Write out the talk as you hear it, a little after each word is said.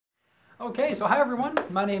Okay, so hi everyone,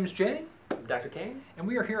 my name's Jay. I'm Dr. Cain. And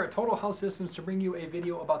we are here at Total Health Systems to bring you a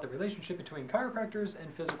video about the relationship between chiropractors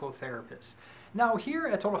and physical therapists. Now here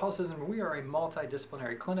at Total Health Systems, we are a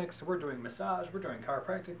multidisciplinary clinic, so we're doing massage, we're doing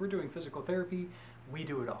chiropractic, we're doing physical therapy, we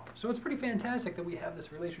do it all. So it's pretty fantastic that we have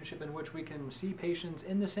this relationship in which we can see patients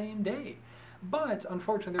in the same day. But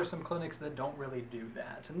unfortunately, there's some clinics that don't really do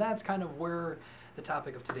that. And that's kind of where the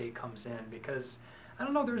topic of today comes in, because I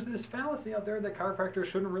don't know, there's this fallacy out there that chiropractors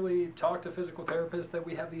shouldn't really talk to physical therapists, that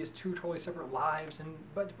we have these two totally separate lives,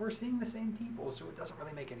 but we're seeing the same people, so it doesn't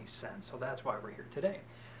really make any sense. So that's why we're here today.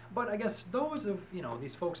 But I guess those of,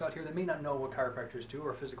 these folks out here that may not know what chiropractors do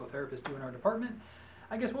or physical therapists do in our department,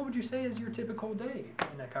 I guess what would you say is your typical day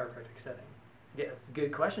in a chiropractic setting? Yeah, it's a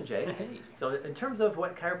good question, Jay. Hey. So in terms of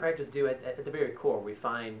what chiropractors do at the very core, we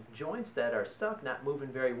find joints that are stuck, not moving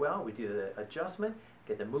very well. We do the adjustment,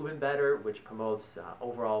 get them moving better, which promotes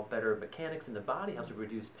overall better mechanics in the body, helps it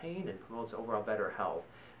reduce pain, and promotes overall better health.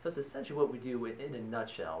 So that's essentially what we do in a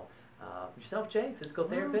nutshell. Yourself, Jay, physical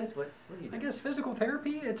therapist, what do you do? I guess physical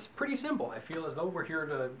therapy, it's pretty simple. I feel as though we're here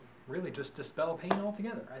to really just dispel pain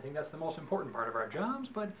altogether. I think that's the most important part of our jobs,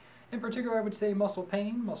 but in particular I would say muscle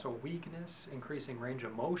pain, muscle weakness, increasing range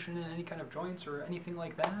of motion in any kind of joints or anything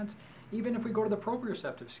like that. Even if we go to the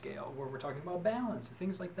proprioceptive scale, where we're talking about balance and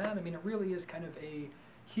things like that, I mean, it really is kind of a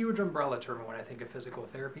huge umbrella term when I think of physical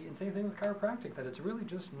therapy, and same thing with chiropractic, that it's really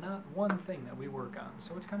just not one thing that we work on.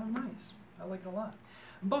 So it's kind of nice. I like it a lot.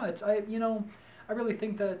 But I really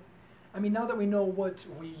think that, now that we know what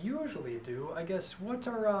we usually do, I guess what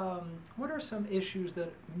are some issues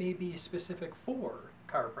that may be specific for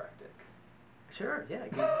chiropractic? Sure, yeah,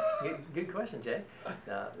 good question, Jay.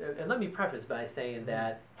 And let me preface by saying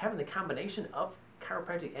that having the combination of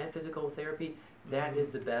chiropractic and physical therapy, that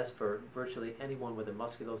is the best for virtually anyone with a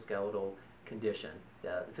musculoskeletal condition.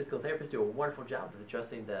 The physical therapists do a wonderful job of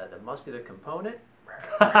addressing the muscular component,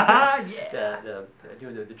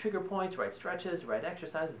 doing the trigger points, right stretches, right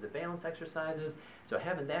exercises, the balance exercises. So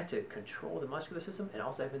having that to control the muscular system, and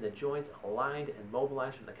also having the joints aligned and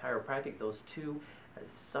mobilized from the chiropractic, those two is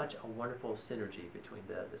such a wonderful synergy between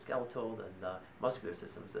the skeletal and the muscular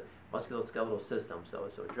systems, the musculoskeletal system. So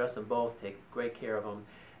address them both, take great care of them.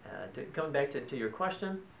 Coming back to your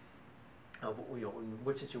question, of in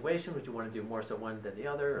which situation would you want to do more so one than the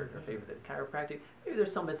other, or favor the chiropractic? Maybe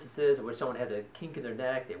there's some instances where someone has a kink in their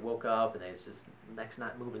neck, they woke up and it's just neck's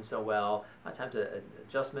not moving so well. A lot of times an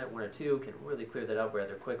adjustment, one or two, can really clear that up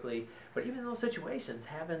rather quickly. But even in those situations,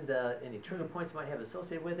 having any trigger points you might have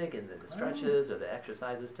associated with it, and the stretches or the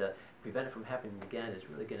exercises to prevent it from happening again is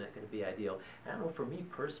really going to be ideal. And I don't know, for me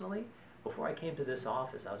personally, before I came to this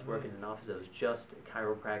office, I was working in an office that was just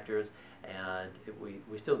chiropractors, and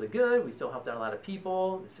we still did good. We still helped out a lot of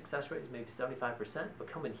people. The success rate was maybe 75%, but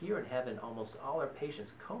coming here and having almost all our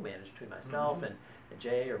patients co-managed between myself and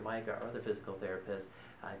Jay or Mike, our other physical therapists,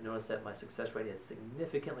 I noticed that my success rate has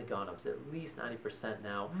significantly gone up. It's at least 90%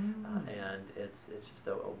 now, and it's just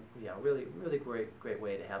a really great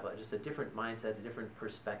way to have just a different mindset, a different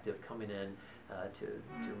perspective coming in to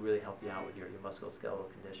really help you out with your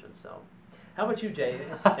musculoskeletal condition. So, how about you, Jay?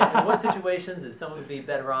 In what situations is someone would be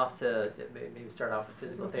better off to maybe start off with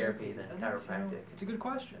physical therapy than chiropractic? It's a good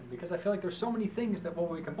question, because I feel like there's so many things that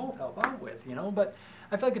we can both help out with, but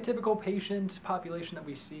I feel like a typical patient population that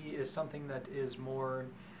we see is something that is more,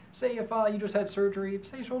 say if you just had surgery,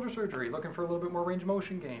 say shoulder surgery, looking for a little bit more range of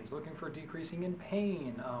motion gains, looking for decreasing in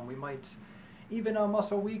pain. We might even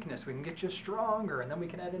muscle weakness, we can get you stronger, and then we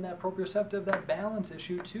can add in that proprioceptive, that balance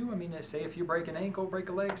issue too. Say if you break an ankle, break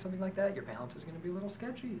a leg, something like that, your balance is going to be a little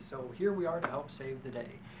sketchy. So here we are to help save the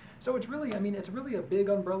day. So it's really, it's really a big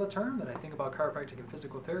umbrella term that I think about chiropractic and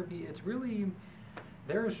physical therapy. It's really,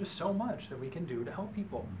 there is just so much that we can do to help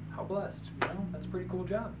people. How blessed, that's a pretty cool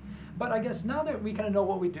job. But I guess now that we kind of know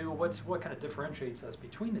what we do, what kind of differentiates us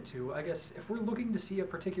between the two, I guess if we're looking to see a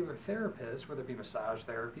particular therapist, whether it be massage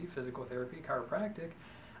therapy, physical therapy, chiropractic,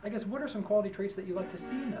 I guess what are some quality traits that you like to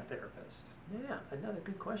see in a therapist? Yeah, another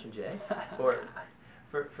good question, Jay.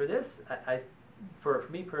 For this, for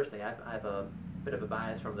me personally, I have a bit of a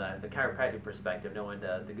bias from the chiropractic perspective, knowing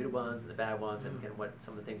the good ones and the bad ones, and what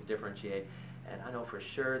some of the things differentiate. And I know for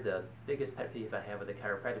sure the biggest pet peeve I have with the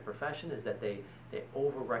chiropractic profession is that they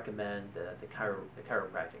over-recommend the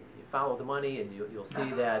chiropractic. You follow the money, and you'll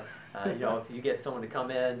see that if you get someone to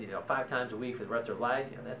come in 5 times a week for the rest of their life,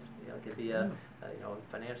 that's could be a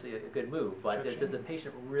financially a good move. But does the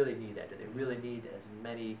patient really need that? Do they really need as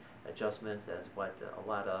many adjustments as what a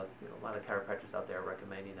lot of chiropractors out there are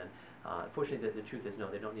recommending? And unfortunately, the truth is no,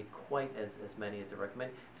 they don't need quite as many as they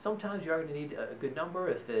recommend. Sometimes you are going to need a good number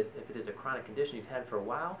if it is a chronic condition you've had for a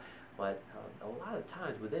while. But a lot of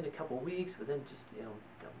times, within a couple weeks, within just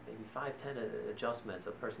maybe 5, 10 adjustments,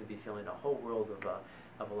 a person can be feeling a whole world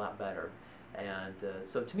of a lot better. And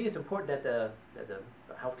so to me, it's important that the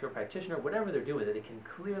healthcare practitioner, whatever they're doing, that they can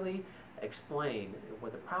clearly explain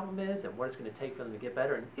what the problem is and what it's going to take for them to get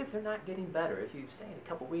better. And if they're not getting better, if you say in a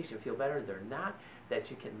couple weeks you feel better, they're not,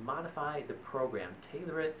 that you can modify the program,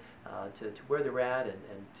 tailor it to where they're at,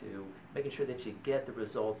 and to making sure that you get the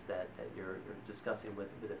results that you're discussing with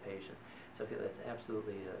a patient. So I feel that's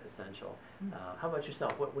absolutely essential. How about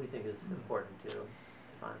yourself? What do you think is important to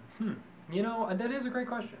find? You know, and that is a great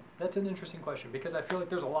question. That's an interesting question, because I feel like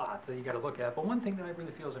there's a lot that you got to look at. But one thing that I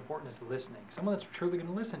really feel is important is listening. Someone that's truly going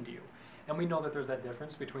to listen to you. And we know that there's that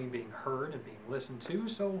difference between being heard and being listened to.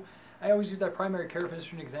 So I always use that primary care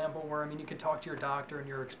physician example where, I mean, you can talk to your doctor and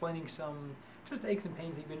you're explaining some just aches and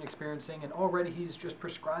pains that you've been experiencing, and already he's just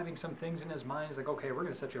prescribing some things in his mind. He's like, okay, we're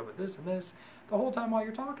going to set you up with this and this the whole time while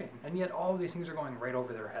you're talking. And yet all of these things are going right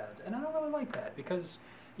over their head. And I don't really like that, because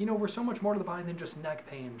you know, we're so much more to the body than just neck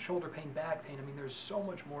pain, shoulder pain, back pain. I mean, there's so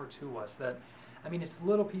much more to us that, I mean, it's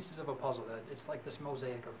little pieces of a puzzle that it's like this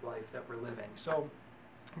mosaic of life that we're living. So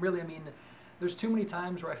really, I mean, there's too many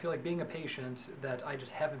times where I feel like being a patient that I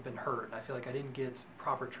just haven't been heard. I feel like I didn't get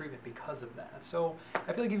proper treatment because of that. So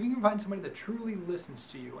I feel like if you can find somebody that truly listens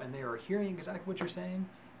to you and they are hearing exactly what you're saying,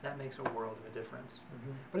 that makes a world of a difference.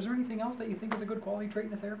 But is there anything else that you think is a good quality trait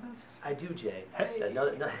in a therapist? I do, Jay. Hey.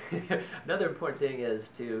 Another important thing is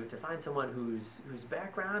to find someone whose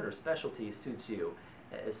background or specialty suits you.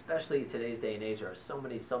 Especially today's day and age, there are so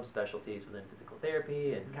many subspecialties within physical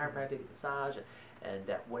therapy and chiropractic, massage, and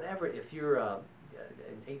that whatever, if you're an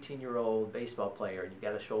 18-year-old baseball player and you've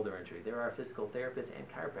got a shoulder injury, there are physical therapists and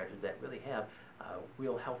chiropractors that really have a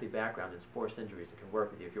real healthy background in sports injuries and can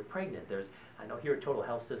work with you. If you're pregnant, I know here at Total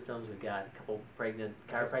Health Systems, we've got a couple pregnant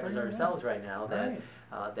chiropractors ourselves right now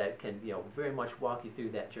that can very much walk you through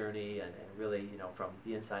that journey and really from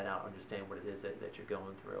the inside out understand what it is that you're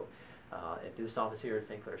going through. At this office here at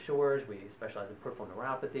St. Clair Shores, we specialize in peripheral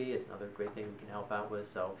neuropathy. It's another great thing we can help out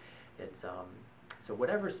with. So it's so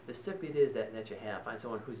whatever specific it is that you have, find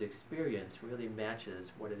someone whose experience really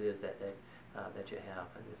matches what it is that you have,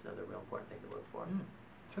 and it's another real important thing to look for.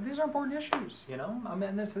 So these are important issues, you know. I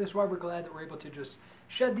mean, this is why we're glad that we're able to just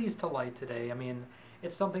shed these to light today. I mean,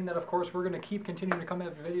 it's something that, of course, we're going to keep continuing to come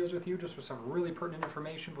have videos with you just with some really pertinent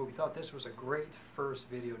information, but we thought this was a great first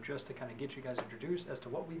video just to kind of get you guys introduced as to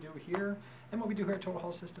what we do here and what we do here at Total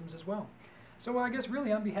Health Systems as well. So I guess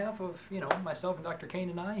really on behalf of, myself and Dr.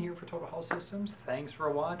 Cain and I here for Total Health Systems, thanks for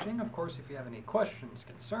watching. Of course, if you have any questions,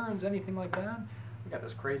 concerns, anything like that, we got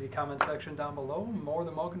this crazy comment section down below. More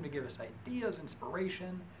than welcome to give us ideas,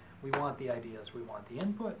 inspiration. We want the ideas. We want the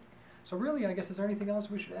input. So really, I guess, is there anything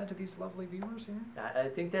else we should add to these lovely viewers here? I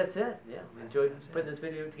think that's it. Yeah, we enjoyed putting this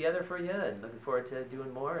video together for you and looking forward to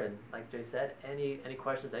doing more. And like Jay said, any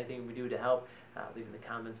questions, anything we do to help, leave in the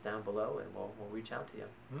comments down below and we'll reach out to you.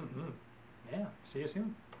 Yeah, see you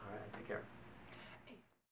soon.